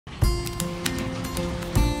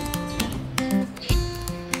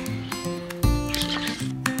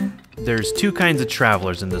There's two kinds of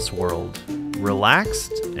travelers in this world,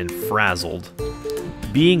 relaxed and frazzled.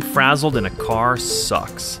 Being frazzled in a car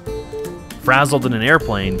sucks. Frazzled in an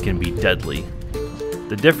airplane can be deadly.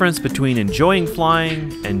 The difference between enjoying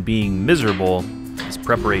flying and being miserable is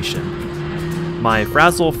preparation. My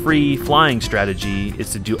frazzle-free flying strategy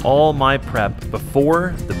is to do all my prep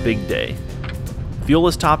before the big day. Fuel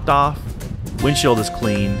is topped off, windshield is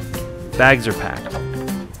clean, bags are packed.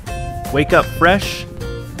 Wake up fresh,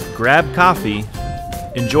 grab coffee,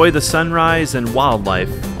 enjoy the sunrise and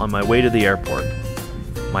wildlife on my way to the airport.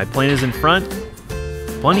 My plane is in front,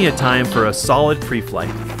 plenty of time for a solid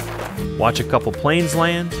pre-flight. Watch a couple planes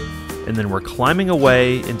land, and then we're climbing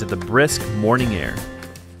away into the brisk morning air.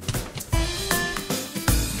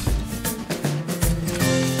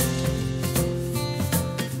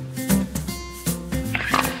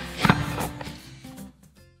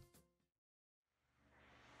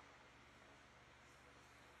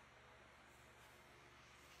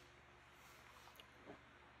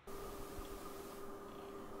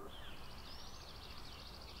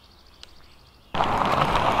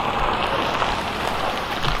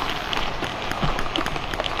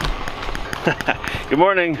 Good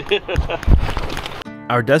morning.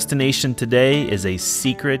 Our destination today is a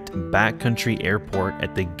secret backcountry airport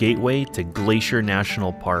at the gateway to Glacier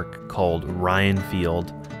National Park called Ryan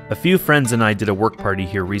Field. A few friends and I did a work party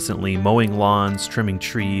here recently, mowing lawns, trimming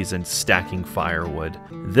trees, and stacking firewood.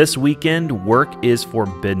 This weekend, work is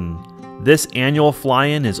forbidden. This annual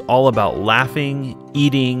fly-in is all about laughing,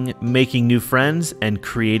 eating, making new friends, and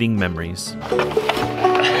creating memories.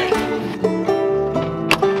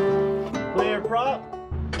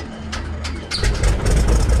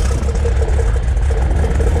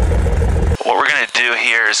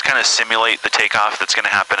 Here is kind of simulate the takeoff that's going to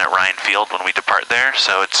happen at Ryan Field when we depart there,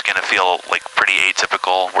 so it's going to feel like pretty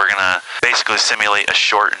atypical. We're going to basically simulate a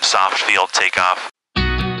short and soft field takeoff.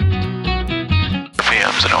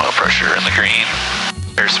 RPMs and oil pressure in the green.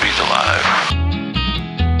 Airspeed's alive.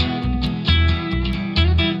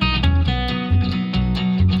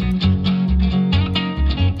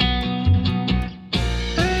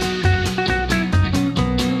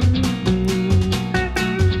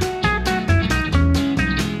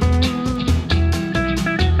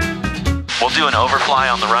 Do an overfly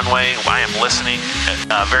on the runway. I am listening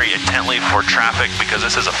very intently for traffic because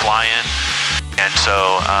this is a fly-in, and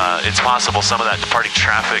so it's possible some of that departing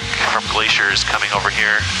traffic from Glacier is coming over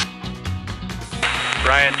here.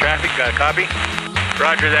 Ryan, traffic, copy.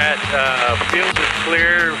 Roger that. Field is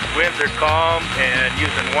clear, winds are calm, and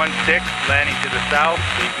using 1-6, landing to the south,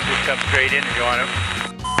 so you can just come straight in if you want to.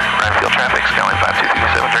 Ryan Field traffic, Skyline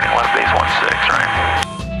 5237, turning left base 16,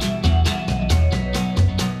 Ryan.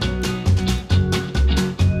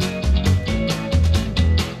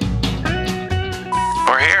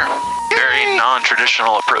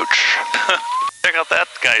 Non-traditional approach. Check out that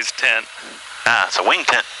guy's tent. Ah, it's a wing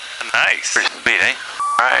tent. Nice. Pretty sweet, eh?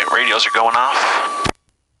 Alright, radios are going off.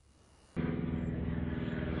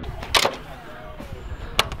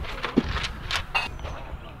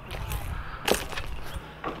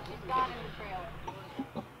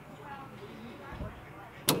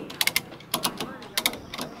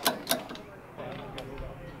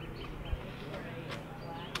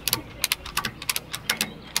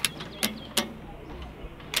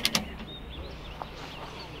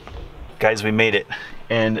 Guys, we made it,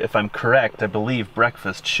 and if I'm correct, I believe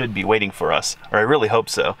breakfast should be waiting for us, or I really hope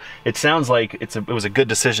so. It sounds like it was a good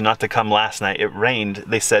decision not to come last night. It rained,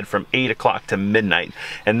 they said, from 8 o'clock to midnight,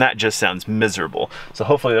 and that just sounds miserable. So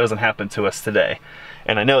hopefully that doesn't happen to us today.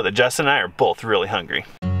 And I know that Justin and I are both really hungry.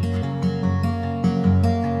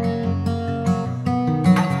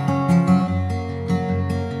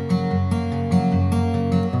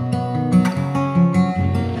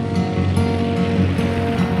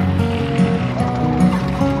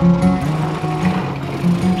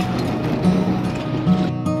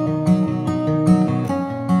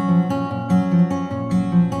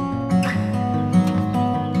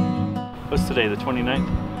 What's today, the 29th?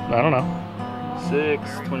 I don't know.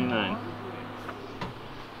 6/29.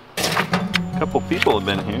 A couple people have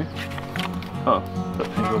been here. Oh,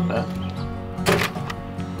 something with that.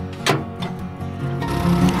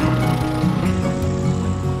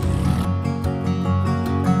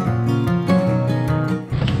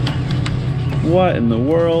 What in the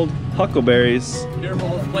world? Huckleberries.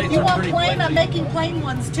 You want plain? I'm making plain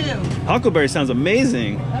ones too. Huckleberry sounds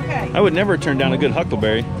amazing. Okay. I would never turn down a good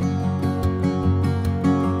huckleberry.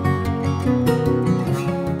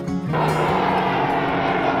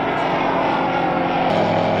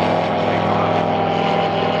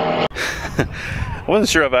 wasn't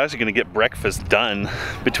sure if I was going to get breakfast done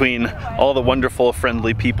between all the wonderful,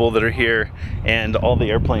 friendly people that are here and all the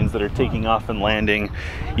airplanes that are taking off and landing.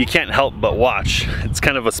 You can't help but watch. It's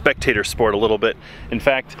kind of a spectator sport a little bit. In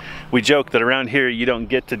fact, we joke that around here you don't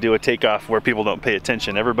get to do a takeoff where people don't pay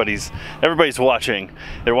attention. Everybody's watching.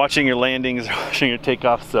 They're watching your landings, they're watching your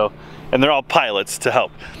takeoff, so, and they're all pilots to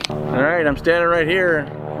help. All right, I'm standing right here.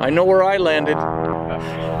 I know where I landed. The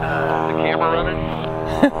camera running?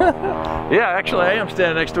 Yeah, actually I am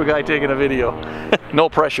standing next to a guy taking a video. No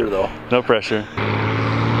pressure though. No pressure.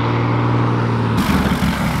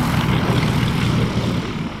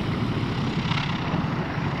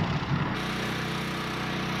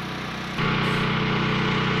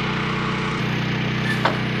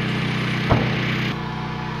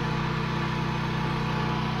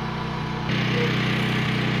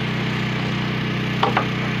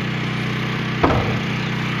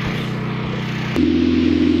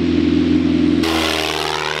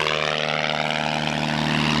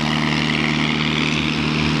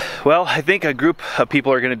 Well, I think a group of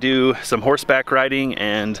people are going to do some horseback riding,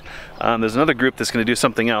 and there's another group that's going to do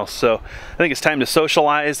something else. So I think it's time to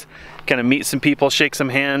socialize, kind of meet some people, shake some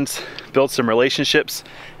hands, build some relationships,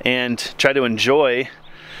 and try to enjoy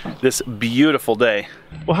this beautiful day.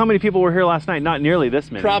 Well, how many people were here last night? Not nearly this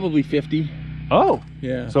many. Probably 50. Oh,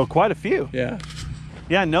 yeah. So quite a few. Yeah.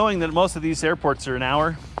 Yeah, knowing that most of these airports are an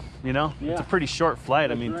hour, you know, yeah. It's a pretty short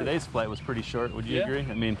flight. I mean, today's flight was pretty short. Would you agree?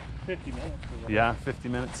 I mean, 50 minutes. yeah, 50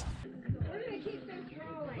 minutes.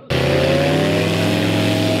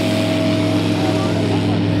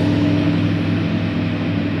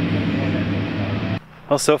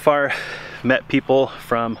 Well, so far met people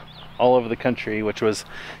from all over the country, which was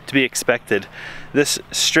to be expected. This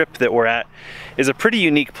strip that we're at is a pretty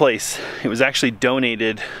unique place. It was actually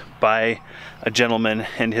donated by a gentleman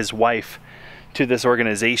and his wife to this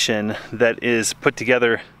organization that is put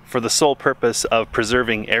together for the sole purpose of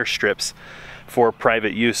preserving airstrips for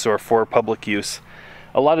private use or for public use.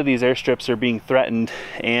 A lot of these airstrips are being threatened,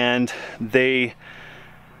 and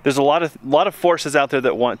there's a lot of forces out there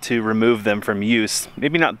that want to remove them from use.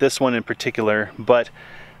 Maybe not this one in particular, but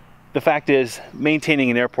the fact is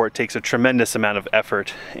maintaining an airport takes a tremendous amount of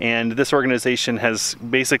effort, and this organization has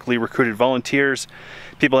basically recruited volunteers.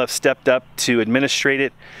 People have stepped up to administrate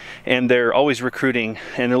it, and they're always recruiting,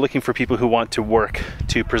 and they're looking for people who want to work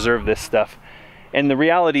to preserve this stuff. And the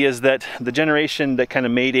reality is that the generation that kind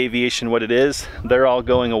of made aviation what it is, they're all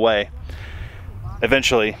going away.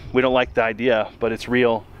 Eventually, we don't like the idea, but it's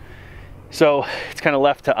real. So it's kind of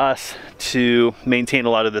left to us to maintain a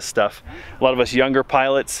lot of this stuff. A lot of us younger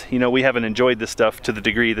pilots, you know, we haven't enjoyed this stuff to the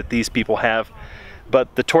degree that these people have,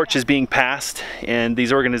 but the torch is being passed and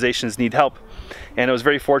these organizations need help. And I was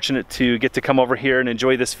very fortunate to get to come over here and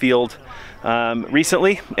enjoy this field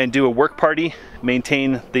recently and do a work party,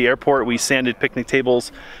 maintain the airport. We sanded picnic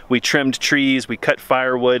tables, we trimmed trees, we cut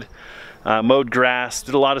firewood, mowed grass,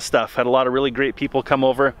 did a lot of stuff. Had a lot of really great people come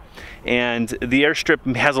over, and the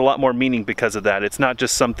airstrip has a lot more meaning because of that. It's not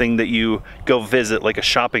just something that you go visit like a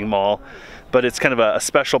shopping mall, but it's kind of a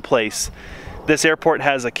special place. This airport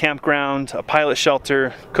has a campground, a pilot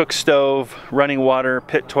shelter, cook stove, running water,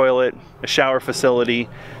 pit toilet, a shower facility.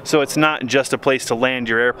 So it's not just a place to land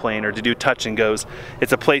your airplane or to do touch and goes.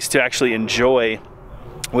 It's a place to actually enjoy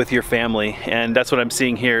with your family, and that's what I'm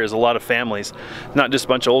seeing here is a lot of families. Not just a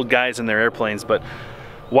bunch of old guys in their airplanes, but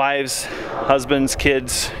wives, husbands,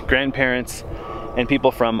 kids, grandparents, and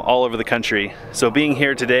people from all over the country. So being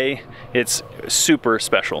here today, it's super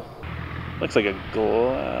special. Looks like a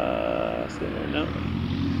glass in there, no?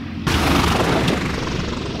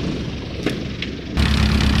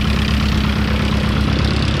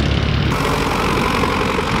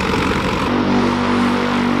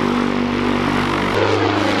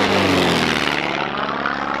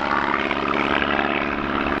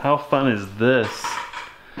 How fun is this?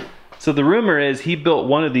 So the rumor is he built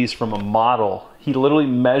one of these from a model. He literally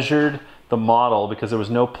measured the model because there was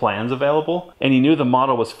no plans available, and he knew the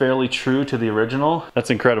model was fairly true to the original. That's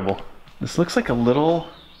incredible. This looks like a little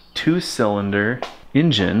 2-cylinder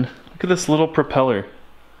engine. Look at this little propeller.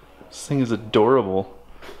 This thing is adorable.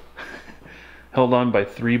 Held on by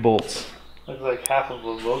 3 bolts. Looks like half of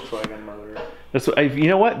a Volkswagen motor. That's what you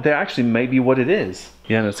know what? That actually might be what it is.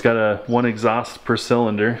 Yeah, and it's got one exhaust per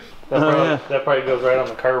cylinder. That probably goes right on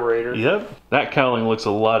the carburetor. Yep. That cowling looks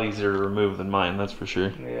a lot easier to remove than mine, that's for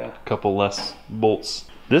sure. Yeah. A couple less bolts.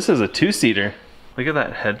 This is a 2-seater. Look at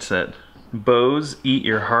that headset. Bose Eat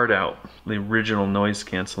Your Heart Out. The original noise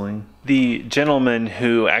canceling. The gentleman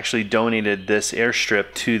who actually donated this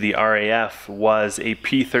airstrip to the RAF was a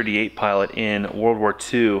P-38 pilot in World War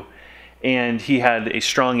II. and he had a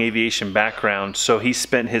strong aviation background, so he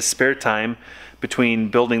spent his spare time between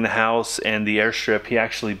building the house and the airstrip. He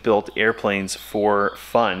actually built airplanes for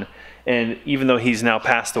fun. And even though he's now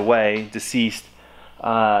passed away, deceased,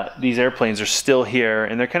 these airplanes are still here,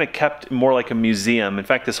 and they're kind of kept more like a museum. In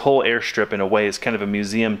fact, this whole airstrip in a way is kind of a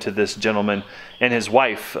museum to this gentleman and his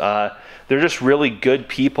wife. They're just really good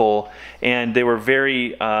people, and they were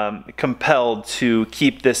very compelled to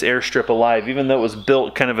keep this airstrip alive, even though it was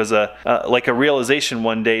built kind of as a like a realization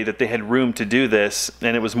one day that they had room to do this,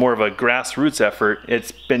 and it was more of a grassroots effort.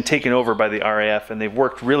 It's been taken over by the RAF, and they've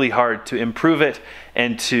worked really hard to improve it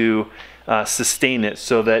and to sustain it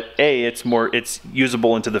so that it's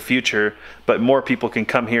usable into the future, but more people can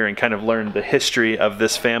come here and kind of learn the history of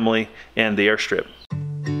this family and the airstrip.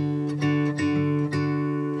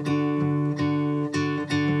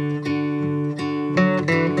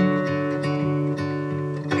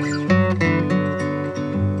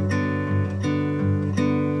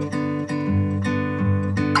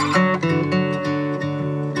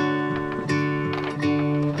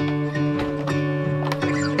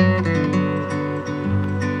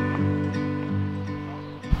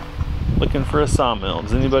 Looking for a sawmill.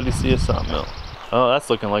 Does anybody see a sawmill? Oh, that's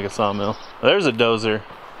looking like a sawmill. There's a dozer.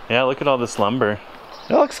 Yeah, look at all this lumber.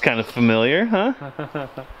 That looks kind of familiar, huh?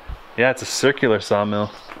 Yeah, it's a circular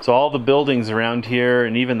sawmill. So all the buildings around here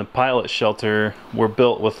and even the pilot shelter were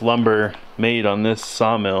built with lumber made on this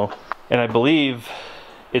sawmill. And I believe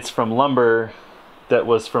it's from lumber that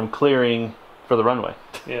was from clearing for the runway.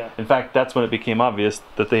 Yeah. In fact, that's when it became obvious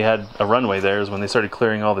that they had a runway there, is when they started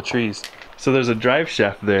clearing all the trees. So there's a drive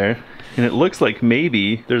shaft there, and it looks like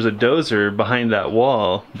maybe there's a dozer behind that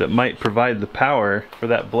wall that might provide the power for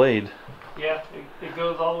that blade. Yeah, it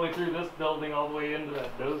goes all the way through this building, all the way into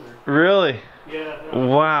that dozer. Really? Yeah.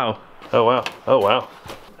 Wow. Oh wow. Oh wow.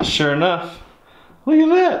 Sure enough. Look at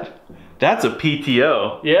that. That's a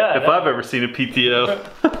PTO. Yeah. If I've ever seen a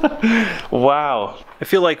PTO. Wow. I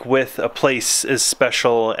feel like with a place as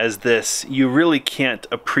special as this, you really can't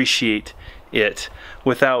appreciate it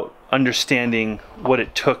without understanding what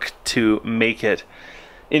it took to make it.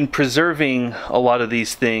 In preserving a lot of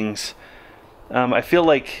these things, I feel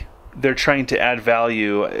like they're trying to add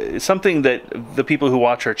value. Something that the people who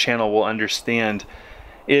watch our channel will understand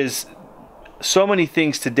is so many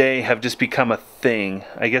things today have just become a thing.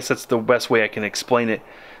 I guess that's the best way I can explain it.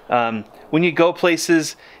 When you go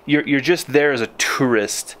places, you're just there as a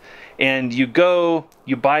tourist, and you go,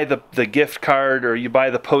 you buy the gift card, or you buy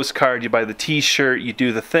the postcard, you buy the t-shirt, you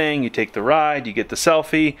do the thing, you take the ride, you get the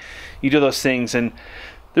selfie, you do those things, and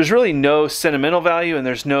there's really no sentimental value, and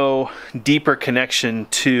there's no deeper connection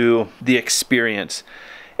to the experience.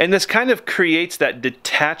 And this kind of creates that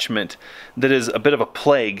detachment that is a bit of a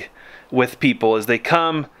plague with people. As they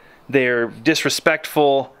come, they're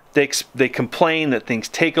disrespectful, they complain that things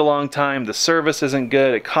take a long time, the service isn't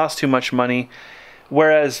good, it costs too much money.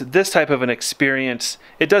 Whereas this type of an experience,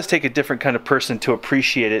 it does take a different kind of person to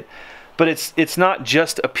appreciate it. But it's not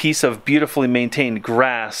just a piece of beautifully maintained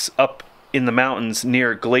grass up in the mountains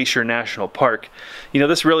near Glacier National Park. You know,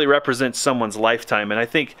 this really represents someone's lifetime, and I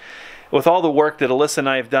think with all the work that Alyssa and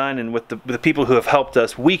I have done, and with the people who have helped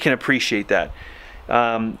us, we can appreciate that.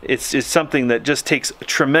 It's something that just takes a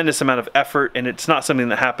tremendous amount of effort, and it's not something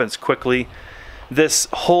that happens quickly. This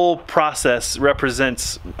whole process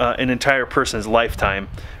represents an entire person's lifetime.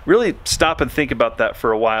 Really stop and think about that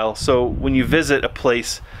for a while. So when you visit a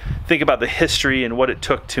place, think about the history and what it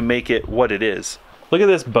took to make it what it is. Look at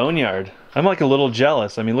this boneyard. I'm like a little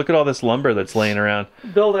jealous. I mean, look at all this lumber that's laying around.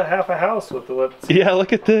 Build half a house with the Yeah,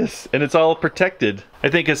 look at this. And it's all protected. I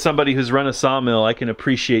think as somebody who's run a sawmill, I can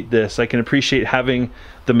appreciate this. I can appreciate having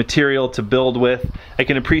the material to build with. I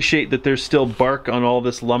can appreciate that there's still bark on all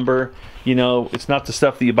this lumber. You know, it's not the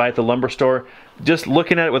stuff that you buy at the lumber store. Just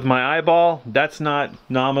looking at it with my eyeball, that's not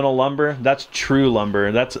nominal lumber. That's true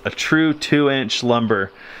lumber. That's a true 2-inch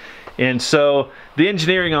lumber. And so the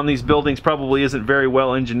engineering on these buildings probably isn't very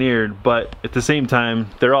well engineered, but at the same time,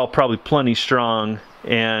 they're all probably plenty strong,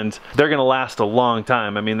 and they're gonna last a long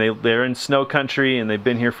time. I mean, they're in snow country and they've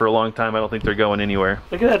been here for a long time. I don't think they're going anywhere.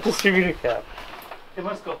 Look at that distributor cap. It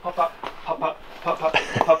must go pop up, pop up, pop up,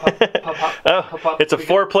 pop up, pop up, oh, pop up. It's a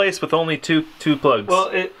 4-place with only two plugs. Well,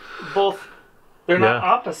 they're not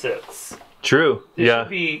opposites. True. It yeah. should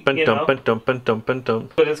be, But it's going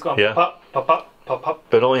pop, pop, pop, pop, pop.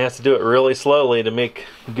 But it only has to do it really slowly to make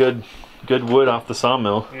good wood off the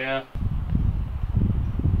sawmill. Yeah.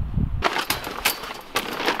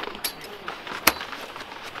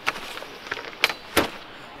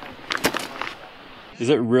 Is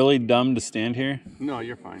it really dumb to stand here? No,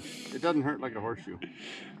 you're fine. It doesn't hurt like a horseshoe.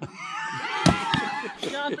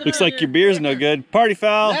 Looks like your beer's no good. Party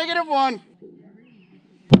foul. -1.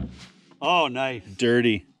 Oh, nice.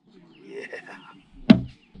 Dirty.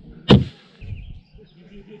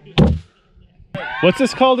 What's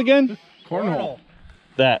this called again? Cornhole.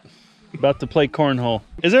 That. About to play cornhole.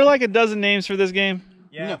 Is there like a dozen names for this game?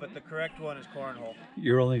 Yeah, no. But the correct one is cornhole.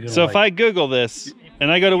 You're only gonna. So if I Google this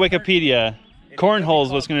and I go to Wikipedia, cornhole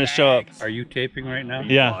is what's going to show up. Are you taping right now?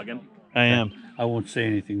 Yeah, I am. I won't say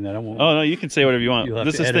anything then. I won't. Oh no, you can say whatever you want. You'll have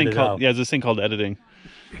This to is edit thing it called out. there's this thing called editing.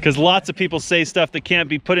 Because lots of people say stuff that can't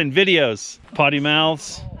be put in videos. Potty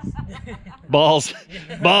mouths, balls,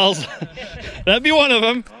 balls. That'd be one of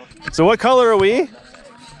them. So what color are we?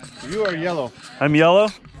 You are yellow. I'm yellow.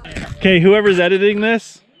 Okay, whoever's editing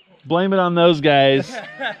this, blame it on those guys.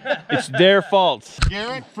 It's their fault.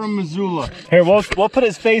 Garrett from Missoula. Here, we'll put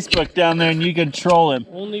his Facebook down there and you can troll him.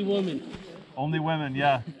 Only women. Only women,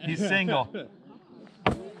 yeah. He's single.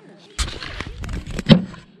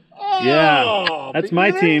 Yeah, that's my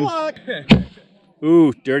team.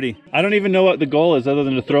 Ooh, dirty. I don't even know what the goal is other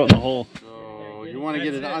than to throw it in the hole. So you want to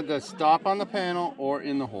get it on the stop on the panel or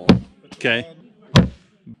in the hole. Okay.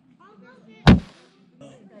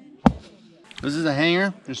 This is a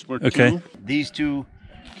hanger. This is worth Okay. 2. These two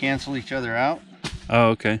cancel each other out. Oh,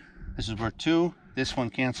 okay. This is worth 2. This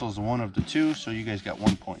one cancels one of the 2, so you guys got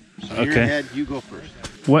 1 point. So you're Okay. ahead. You go first.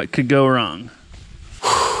 What could go wrong?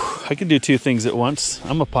 I can do 2 things at once.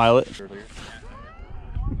 I'm a pilot.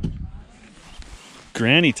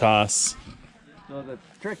 Granny toss. So the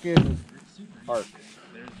trick is arc.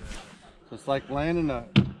 So it's like landing a.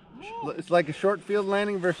 It's like a short field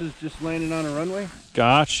landing versus just landing on a runway.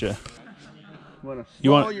 Gotcha. You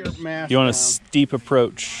want You want a steep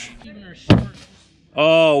approach.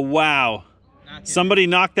 Oh wow! Somebody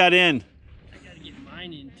knocked that in. I gotta get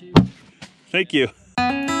mine in too. Thank you.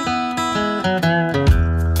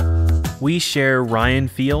 We share Ryan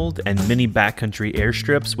Field and mini backcountry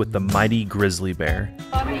airstrips with the mighty grizzly bear.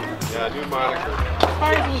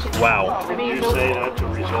 Wow.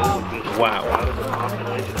 Wow.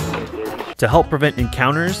 To help prevent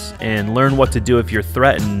encounters and learn what to do if you're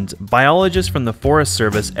threatened, biologists from the Forest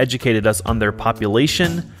Service educated us on their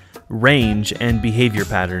population, range, and behavior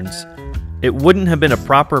patterns. It wouldn't have been a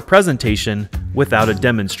proper presentation without a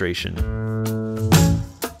demonstration.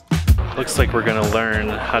 Looks like we're gonna learn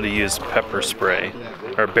how to use pepper spray,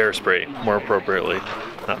 or bear spray, more appropriately,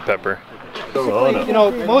 not pepper. You know,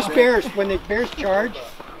 most bears, when the bears charge,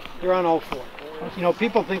 they're on all four. You know,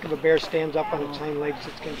 people think if a bear stands up on its hind legs,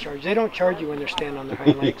 it's going to charge. They don't charge you when they're standing on their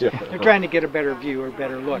hind legs. They're trying to get a better view or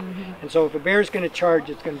better look. And so if a bear's going to charge,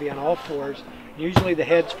 it's going to be on all fours. Usually the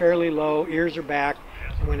head's fairly low, ears are back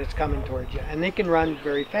when it's coming towards you. And they can run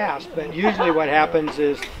very fast, but usually what happens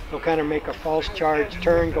is they'll kind of make a false charge,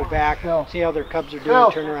 turn, go back, see how their cubs are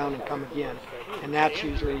doing, turn around and come again. And that's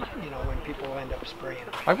usually, you know, when people end up spraying.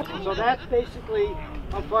 So that's basically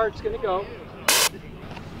how far it's going to go.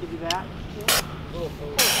 Give you that.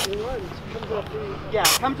 Yeah,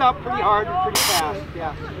 it comes up pretty hard and pretty fast.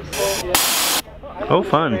 Yeah. Oh,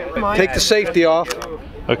 fun. Take the safety off.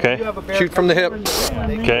 Okay. Shoot from the hip.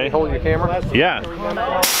 Okay. Hold your camera. Yeah.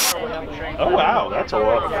 Oh, wow. That's a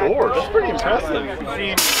lot of force. That's pretty impressive.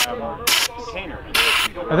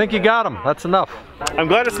 I think you got him. That's enough. I'm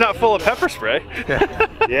glad it's not full of pepper spray.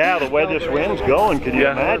 Yeah, the way this wind's going, could you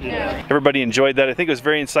imagine? Everybody enjoyed that. I think it was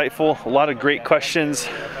very insightful. A lot of great questions.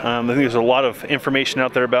 I think there's a lot of information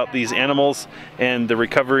out there about these animals and the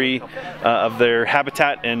recovery of their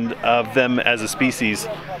habitat and of them as a species.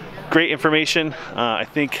 Great information. I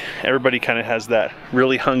think everybody kind of has that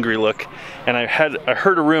really hungry look. And I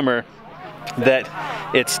heard a rumor that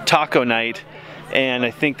it's taco night, and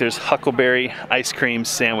I think there's huckleberry ice cream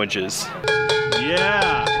sandwiches.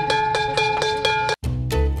 Yeah.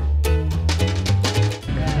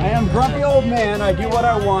 I am grumpy old man. I do what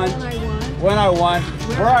I want, when I want,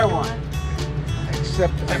 where I want.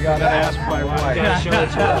 Except I gotta ask my wife.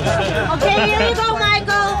 Okay, here you go,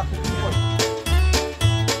 Michael.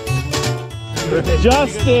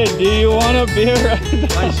 Justin, do you want a beer?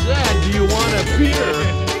 I said, do you want a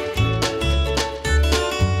beer?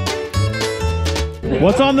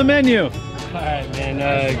 What's on the menu? Alright, man.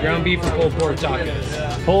 Ground beef and pulled pork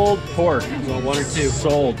tacos. Pulled pork. Well, 1 or 2.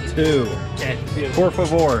 Sold 2. Okay. Por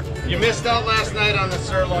favor. You missed out last night on the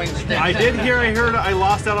sirloin steak. I did hear, I heard I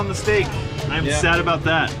lost out on the steak. I'm sad about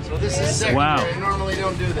that. So this is secondary. Wow. I normally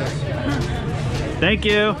don't do this. Thank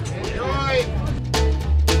you. Enjoy.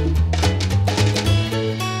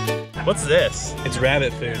 What's this? It's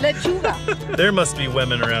rabbit food. Lechuga. There must be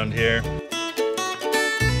women around here.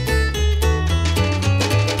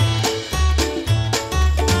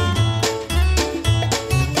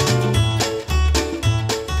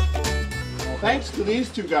 thanks to these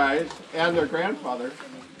two guys and their grandfather,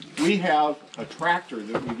 we have a tractor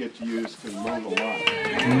that we get to use to mow the lot.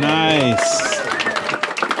 Nice.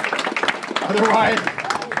 Otherwise,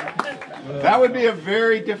 that would be a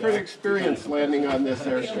very different experience landing on this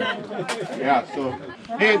airship. Yeah, so,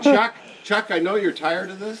 hey, Chuck, I know you're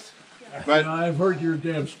tired of this, but... I've heard your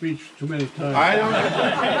damn speech too many times. I don't.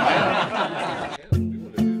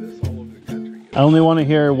 I only want to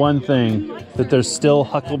hear one thing, that there's still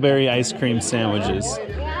huckleberry ice cream sandwiches.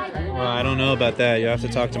 Well, I don't know about that. You have to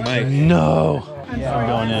talk to Mike. No. I'm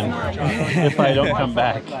going in. If I don't come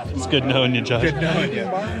back. It's good knowing you, Josh. Good knowing you.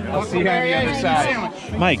 I'll see you on the other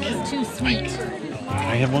side. Mike. Too sweet. Can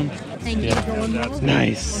I have one? Thank you.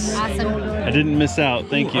 Nice. Awesome. I didn't miss out.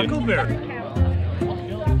 Thank you. Huckleberry.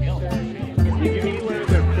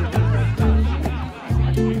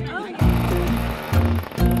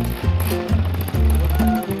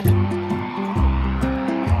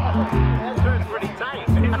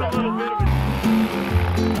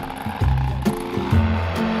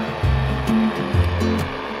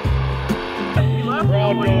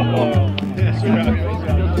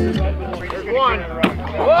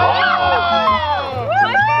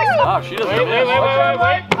 Oh, she doesn't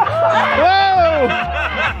Wait.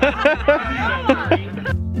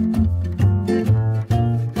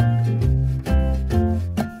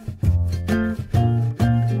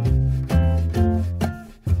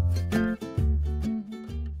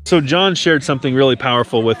 So John shared something really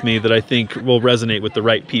powerful with me that I think will resonate with the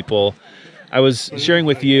right people. I was sharing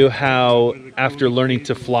with you how after learning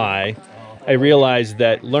to fly, I realized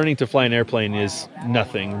that learning to fly an airplane is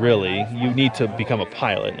nothing, really. You need to become a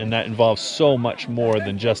pilot, and that involves so much more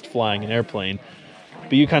than just flying an airplane.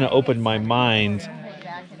 But you kind of opened my mind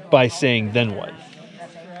by saying, then what?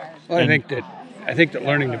 Well, I think that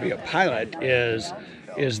learning to be a pilot is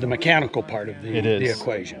the mechanical part of the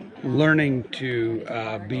equation. Learning to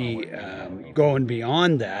going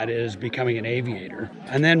beyond that is becoming an aviator.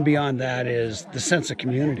 And then beyond that is the sense of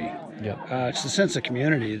community. Yeah. It's the sense of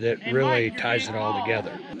community that really ties it all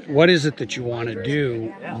together. What is it that you want to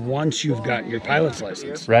do once you've gotten your pilot's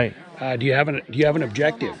license? Right. Do you have an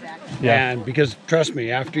objective? Yeah. And because trust me,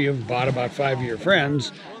 after you've bought about 5 of your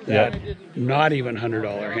friends that not even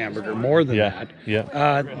 $100 hamburger, more than that.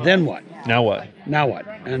 Yeah. Then what? Now what? Now what?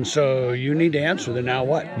 And so you need to answer the now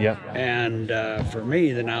what. Yeah. And for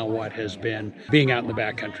me, the now what has been being out in the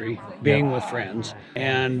backcountry, being with friends,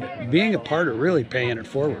 and being a part of really paying it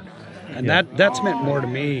forward. And that's meant more to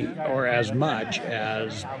me, or as much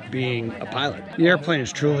as being a pilot. The airplane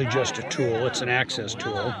is truly just a tool. It's an access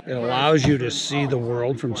tool. It allows you to see the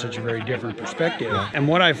world from such a very different perspective. And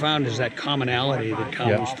what I found is that commonality that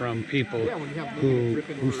comes from people who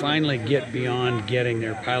finally get beyond getting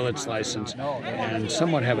their pilot's license and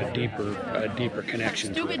somewhat have a deeper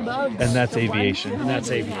connection to it. And that's aviation. And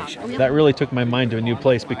that's aviation. That really took my mind to a new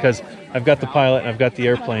place, because I've got the pilot and I've got the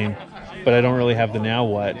airplane, but I don't really have the now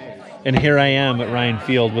what. And here I am at Ryan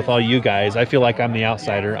Field with all you guys. I feel like I'm the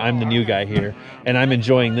outsider. I'm the new guy here, and I'm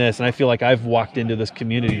enjoying this. And I feel like I've walked into this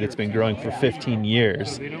community that's been growing for 15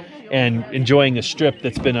 years and enjoying a strip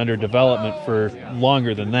that's been under development for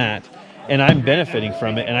longer than that. And I'm benefiting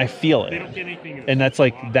from it, and I feel it. And that's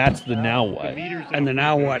the now what. And the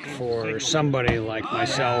now what for somebody like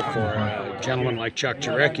myself, or a gentleman like Chuck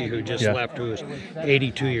Jarecki, who just left, who is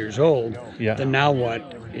 82 years old, the now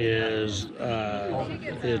what is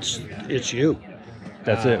it's you.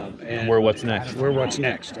 That's it. And we're what's next. We're what's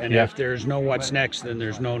next. And if there's no what's next, then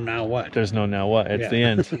there's no now what. There's no now what. It's the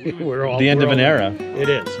end. The end of an era. It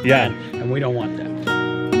is. Yeah. And we don't want that.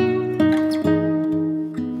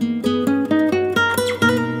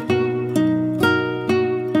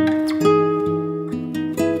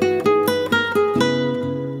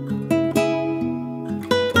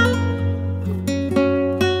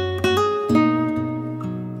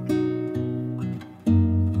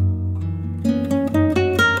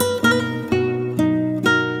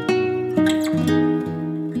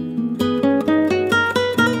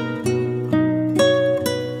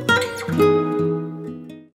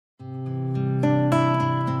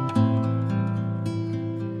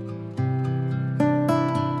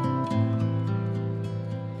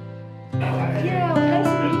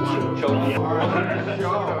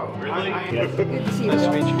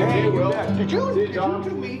 Did you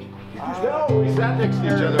two meet? No, we sat next to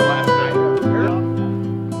each other last night.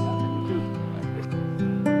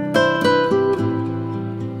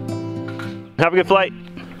 Have a good flight.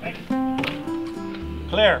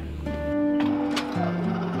 Clear.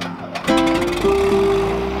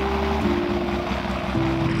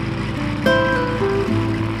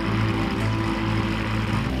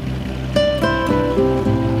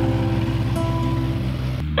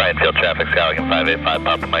 Ryan Field traffic, Skylink 585,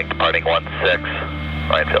 Papa Mike departing 16,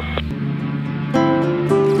 Ryan Field.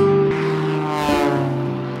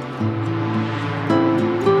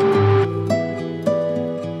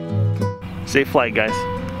 Safe flight, guys.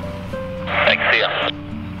 Thanks, see ya.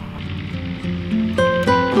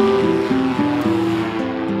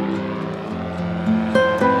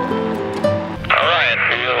 Ryan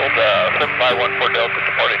Field, 7514 Delta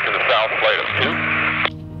departing to the south, flight of 2.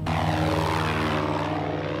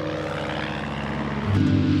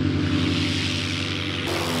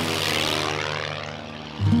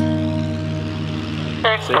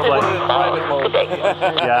 Safe flight.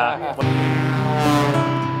 Yeah.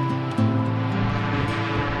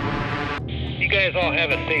 You guys all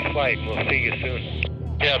have a safe flight. We'll see you soon.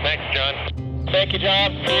 Yeah, thanks, John. Thank you,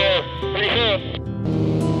 John. See you pretty soon.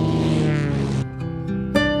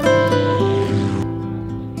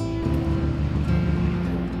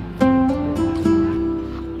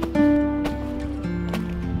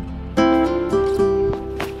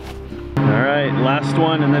 All right, last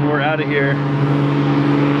one, and then we're out of here.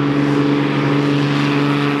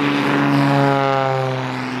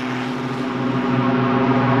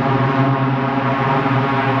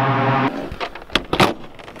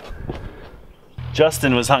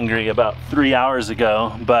 Justin was hungry about 3 hours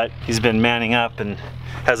ago, but he's been manning up and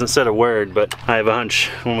hasn't said a word, but I have a hunch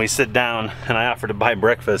when we sit down and I offer to buy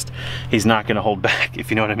breakfast, he's not gonna hold back,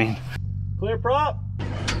 if you know what I mean. Clear prop.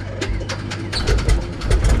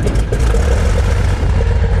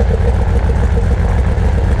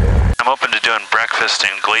 I'm open to doing breakfast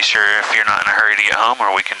in Glacier if you're not in a hurry to get home,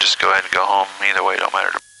 or we can just go ahead and go home. Either way, don't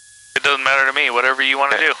matter to me. It doesn't matter to me, whatever you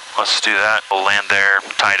want to do. Let's do that. We'll land there,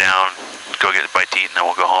 tie down, go get a bite to eat, and then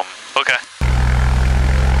we'll go home. Okay.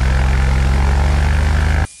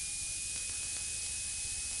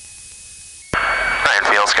 Ryan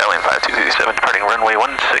Field, Skylink 5237, departing runway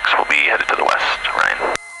 16, will be headed to the west.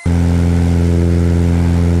 Ryan.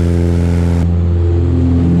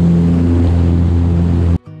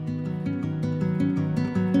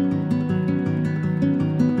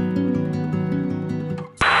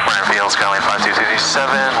 Ryan Field, Skylink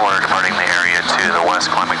 5237, we're departing the area to the west,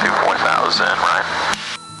 climbing through 4000. Ryan.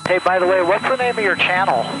 Hey, by the way, what's the name of your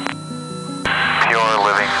channel? Pure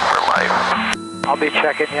Living for Life. I'll be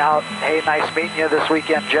checking you out. Hey, nice meeting you this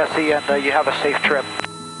weekend, Jesse, and you have a safe trip.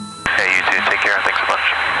 Hey, you too. Take care. Thanks a bunch.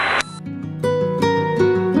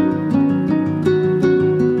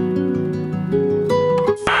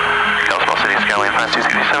 Kalispell City, Skylink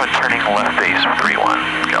 5237, turning left base 31,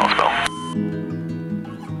 Kalispell.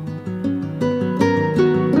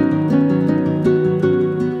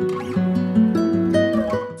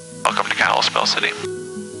 Welcome to Kalispell City.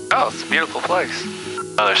 Oh, it's a beautiful place.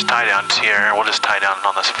 Oh, there's tie downs here. We'll just tie down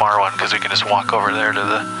on this far one because we can just walk over there to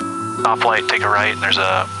the stoplight, take a right, and there's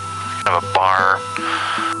a kind of a bar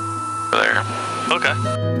there. Okay.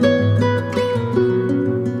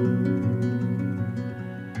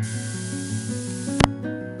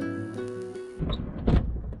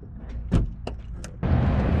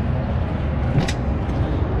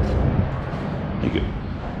 Thank you.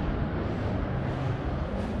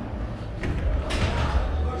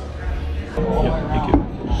 Yep, thank you.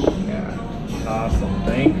 Awesome,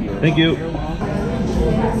 thank you. Thank you.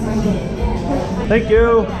 Thank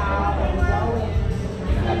you.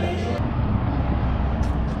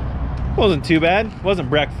 Wasn't too bad. Wasn't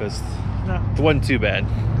breakfast. No, it wasn't too bad.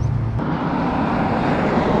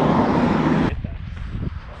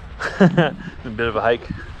 A bit of a hike.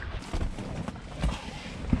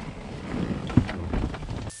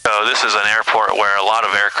 So this is an airport where a lot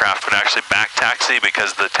of aircraft would actually back taxi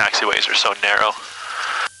because the taxiways are so narrow.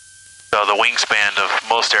 So the wingspan of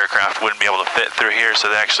most aircraft wouldn't be able to fit through here, so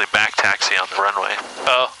they actually back taxi on the runway.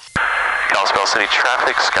 Oh. Kalispell City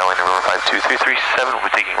traffic, Skylink number 52337, we'll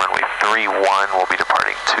be taking runway 31, we'll be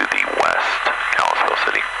departing to the west, Kalispell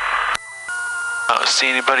City. I don't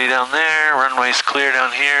see anybody down there, runway's clear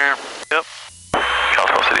down here. Yep.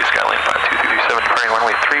 Kalispell City, Skylink 52337, departing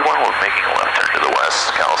runway 31, we'll be making a left turn to the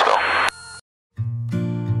west, Kalispell.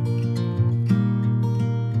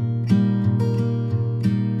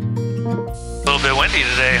 A little bit windy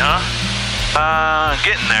today, huh?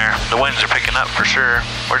 Getting there. The winds are picking up for sure.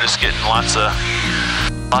 We're just getting lots of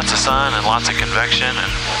sun and lots of convection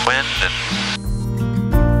and wind. And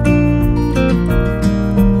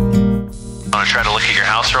want to try to look at your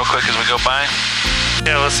house real quick as we go by?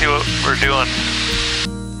 Yeah, let's see what we're doing.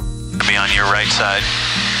 It'll be on your right side.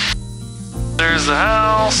 There's the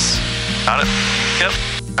house. Got it? Yep.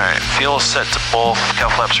 All right, fuel set to both. Cow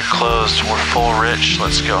flaps are closed. We're full rich.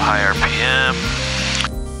 Let's go high RPM.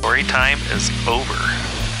 Story time is over.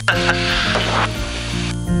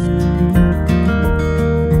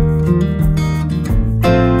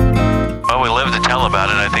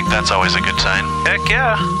 That's always a good sign. Heck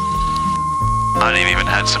yeah. I've even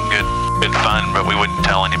had some good fun, but we wouldn't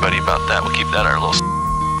tell anybody about that. We'll keep that our little...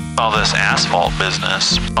 All this asphalt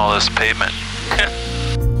business, all this pavement.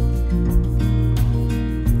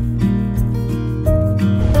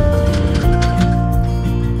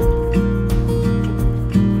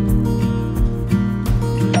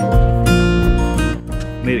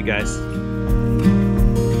 Made it, guys.